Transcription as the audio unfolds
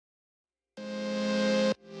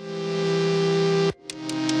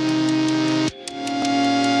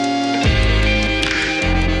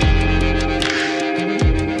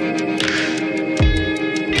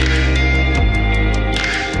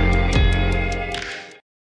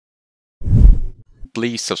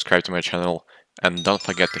please subscribe to my channel and don't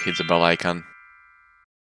forget to hit the bell icon.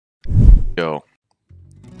 Go.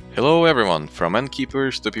 Hello everyone, from ant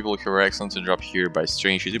keepers to people who are accidentally dropped here by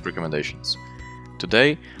strange YouTube recommendations.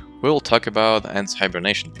 Today we'll talk about ants'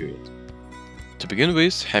 hibernation period. To begin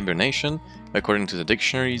with, hibernation, according to the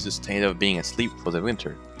dictionary, is a state of being asleep for the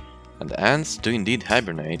winter. And ants do indeed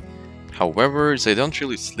hibernate, however they don't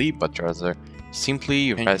really sleep but rather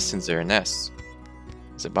simply rest in their nests.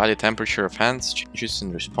 The body temperature of ants changes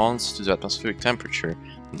in response to the atmospheric temperature,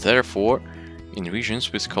 and therefore, in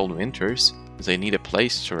regions with cold winters, they need a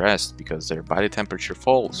place to rest because their body temperature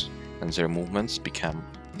falls and their movements become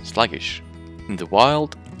sluggish. In the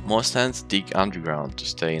wild, most ants dig underground to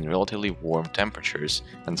stay in relatively warm temperatures,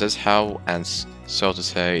 and that's how ants, so to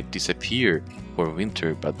say, disappear for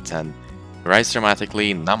winter but then rise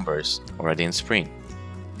dramatically in numbers already in spring.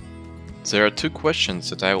 There are two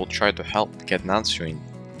questions that I will try to help get an answer in.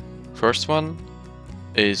 First one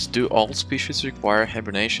is, do all species require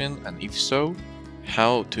hibernation, and if so,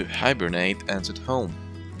 how to hibernate ants at home?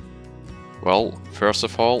 Well, first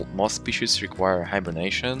of all, most species require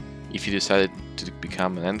hibernation. If you decided to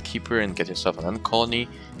become an ant keeper and get yourself an ant colony,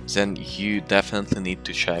 then you definitely need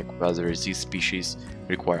to check whether these species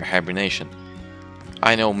require hibernation.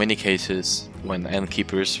 I know many cases when ant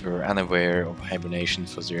keepers were unaware of hibernation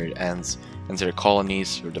for their ants and their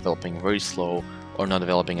colonies were developing very slow or not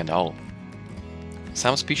developing at all.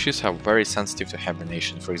 Some species are very sensitive to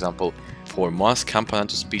hibernation. For example, for most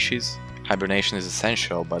Camponotus species, hibernation is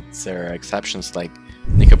essential, but there are exceptions like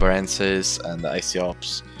Nicobarensis and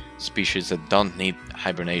Isiops, species that don't need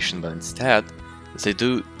hibernation, but instead they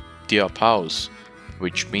do diapause,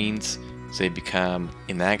 which means they become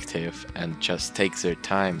inactive and just take their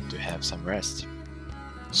time to have some rest.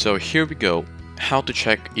 So here we go. How to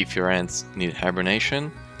check if your ants need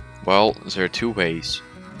hibernation? Well, there are two ways.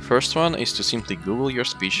 First one is to simply Google your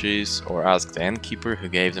species or ask the ant keeper who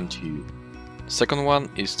gave them to you. Second one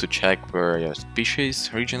is to check where your species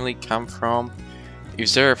originally come from.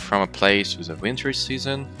 If they're from a place with a winter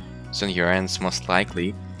season, then your ants most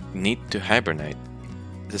likely need to hibernate.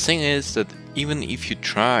 The thing is that even if you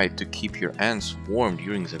try to keep your ants warm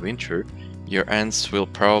during the winter, your ants will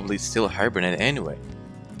probably still hibernate anyway,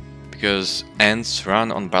 because ants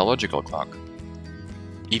run on biological clock.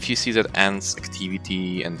 If you see that ants'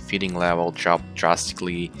 activity and feeding level drop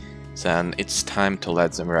drastically, then it's time to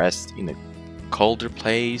let them rest in a colder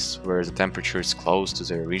place where the temperature is close to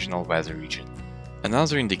their original weather region.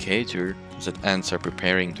 Another indicator that ants are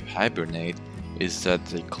preparing to hibernate is that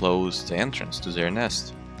they close the entrance to their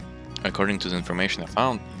nest. According to the information I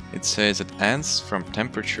found, it says that ants from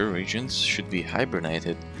temperature regions should be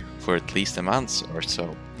hibernated for at least a month or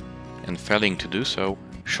so, and failing to do so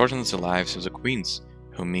shortens the lives of the queens,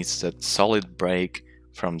 who needs that solid break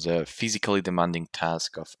from the physically demanding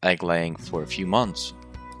task of egg laying for a few months.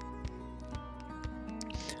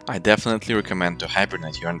 I definitely recommend to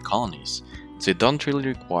hibernate your ant colonies. They don't really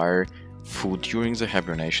require food during the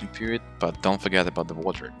hibernation period, but don't forget about the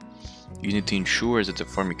water. You need to ensure that the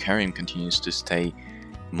formicarium continues to stay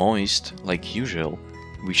moist like usual,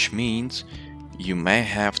 which means you may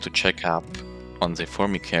have to check up on the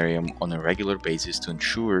formicarium on a regular basis to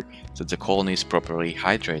ensure that the colony is properly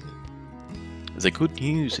hydrated. The good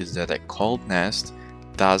news is that a cold nest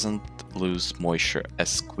doesn't lose moisture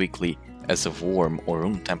as quickly as a warm or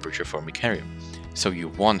room temperature formicarium, so you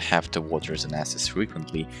won't have to water the nest as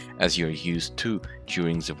frequently as you're used to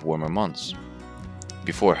during the warmer months.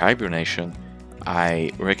 Before hibernation,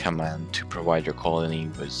 I recommend to provide your colony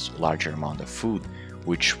with a larger amount of food,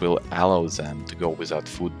 which will allow them to go without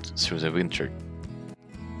food through the winter.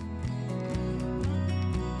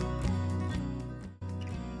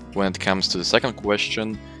 When it comes to the second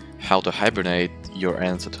question, how to hibernate your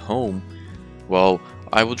ants at home, well,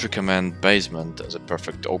 I would recommend basement as a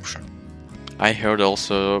perfect option. I heard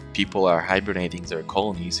also people are hibernating their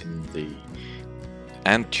colonies in the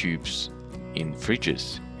ant tubes in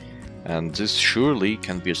fridges, and this surely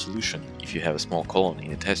can be a solution if you have a small colony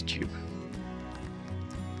in a test tube.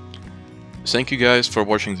 Thank you guys for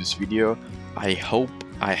watching this video. I hope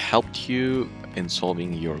I helped you in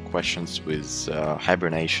solving your questions with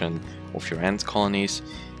hibernation of your ant colonies.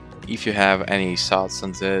 If you have any thoughts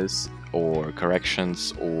on this, or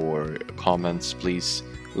corrections or comments, please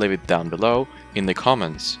leave it down below in the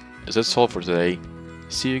comments. That's all for today.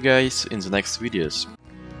 See you guys in the next videos.